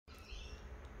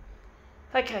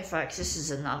Okay folks, this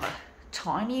is another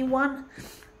tiny one.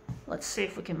 Let's see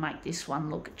if we can make this one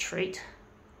look a treat.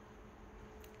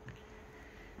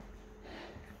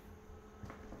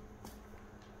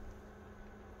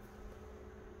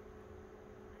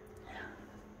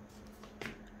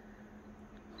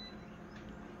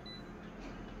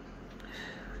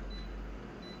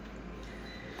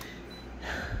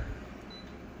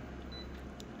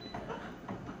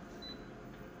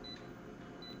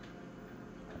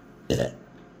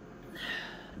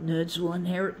 Nerds will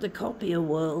inherit the copier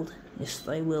world. Yes,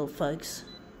 they will, folks.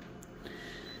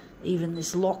 Even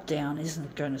this lockdown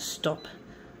isn't going to stop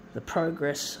the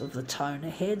progress of the toner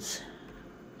heads.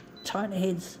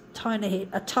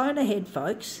 A toner head,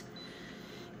 folks,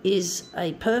 is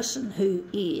a person who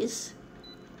is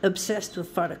obsessed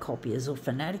with photocopiers or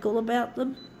fanatical about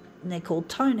them, and they're called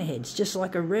toner heads, just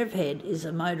like a rev head is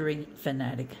a motoring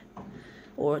fanatic,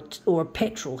 or a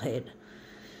petrol head.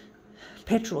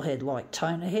 Petrol head like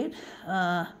toner head,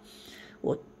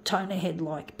 or toner head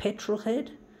like petrol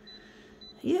head.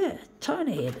 Yeah,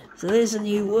 toner head. So there's a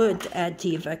new word to add to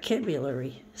your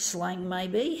vocabulary. Slang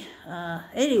maybe.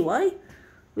 Anyway,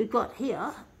 we've got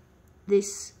here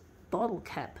this bottle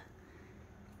cap.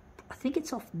 I think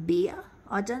it's off beer.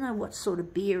 I don't know what sort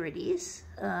of beer it is,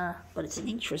 but it's an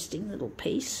interesting little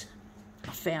piece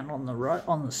I found on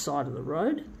the side of the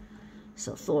road.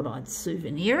 So I thought I'd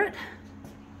souvenir it.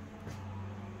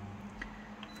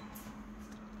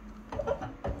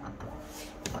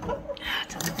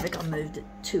 I think I moved it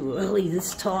too early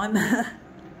this time.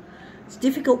 It's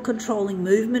difficult controlling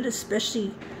movement,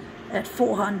 especially at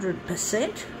 400%.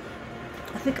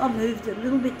 I think I moved it a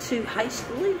little bit too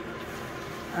hastily.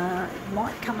 It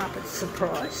might come up as a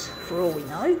surprise, for all we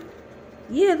know.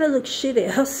 Yeah, they look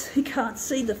shit house. You can't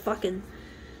see the fucking...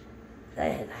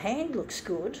 The hand looks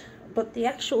good, but the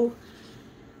actual...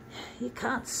 You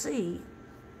can't see.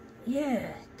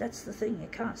 Yeah, that's the thing, you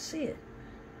can't see it.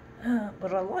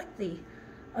 But I like the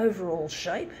overall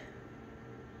shape,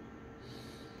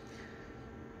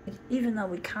 even though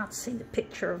we can't see the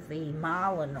picture of the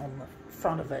marlin on the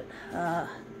front of it.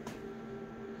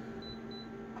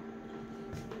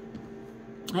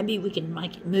 Maybe we can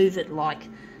move it like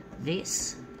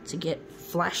this to get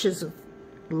flashes of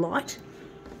light.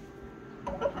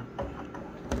 I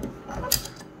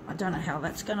don't know how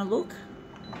that's going to look.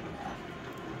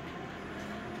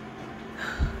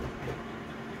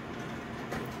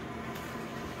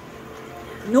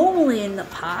 Normally in the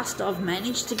past I've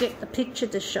managed to get the picture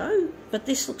to show, but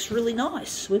this looks really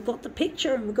nice. We've got the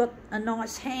picture and we've got a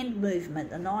nice hand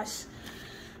movement, a nice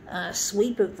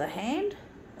sweep of the hand.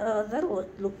 That'll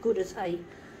look good as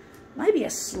maybe a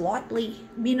slightly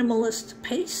minimalist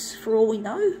piece for all we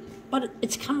know, but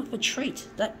it's come up a treat.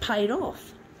 That paid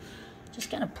off. Just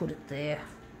going to put it there.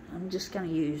 I'm just going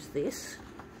to use this,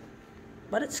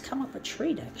 but it's come up a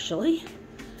treat actually.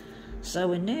 So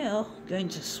we're now going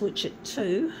to switch it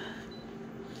to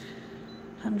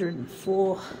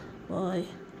 104 by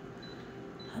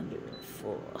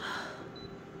 104.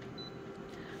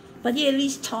 But yeah,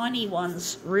 these tiny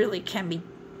ones really can be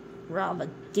rather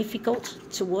difficult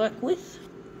to work with.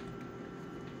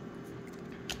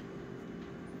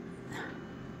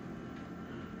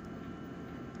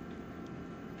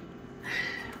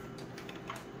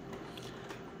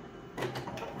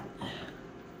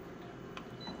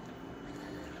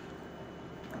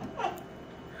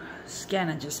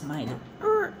 Scanner just made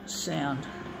a sound.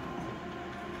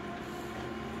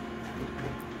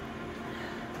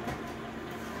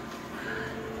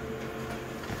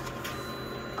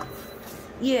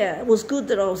 Yeah, it was good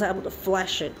that I was able to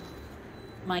flash it,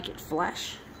 make it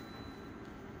flash.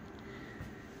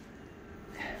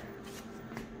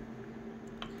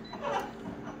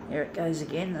 Here it goes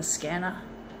again, the scanner.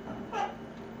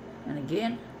 And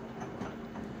again.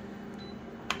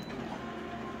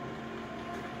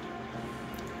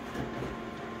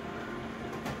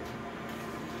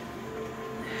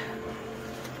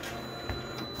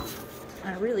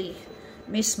 I really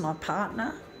miss my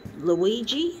partner,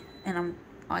 Luigi, and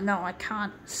I know I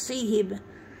can't see him,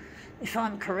 if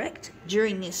I'm correct,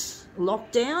 during this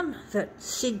lockdown that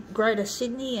Greater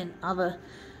Sydney and other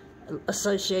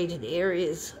associated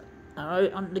areas are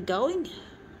undergoing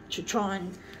to try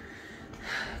and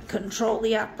control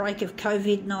the outbreak of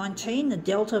COVID-19, the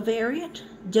Delta variant.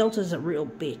 Delta's a real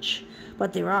bitch,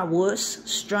 but there are worse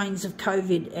strains of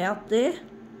COVID out there.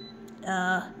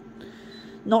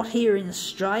 Not here in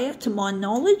Australia, to my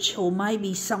knowledge, or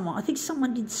maybe someone, I think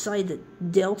someone did say that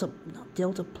not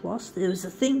Delta Plus, there was a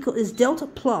thing called, there's Delta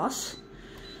Plus,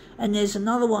 and there's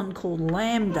another one called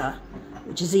Lambda,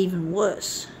 which is even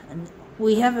worse. And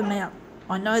we have them out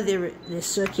I know they're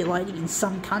circulating in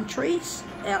some countries.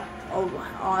 I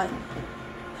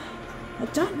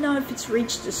don't know if it's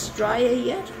reached Australia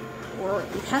yet, or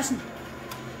it hasn't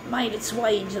made its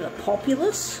way into the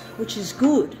populace, which is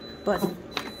good. But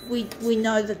we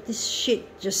know that this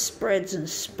shit just spreads and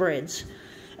spreads,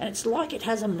 and it's like it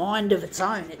has a mind of its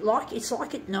own. It's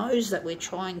like it knows that we're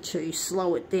trying to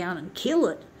slow it down and kill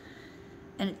it,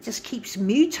 and it just keeps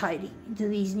mutating into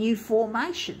these new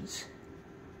formations.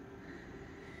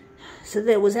 So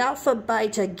there was alpha,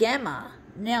 beta, gamma.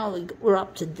 Now we're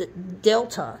up to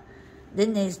delta.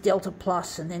 Then there's delta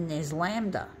plus, and then there's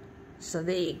lambda. So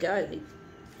there you go.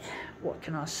 What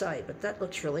can I say? But that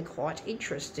looks really quite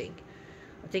interesting.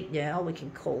 I think now we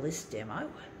can call this demo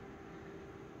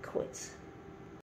quits.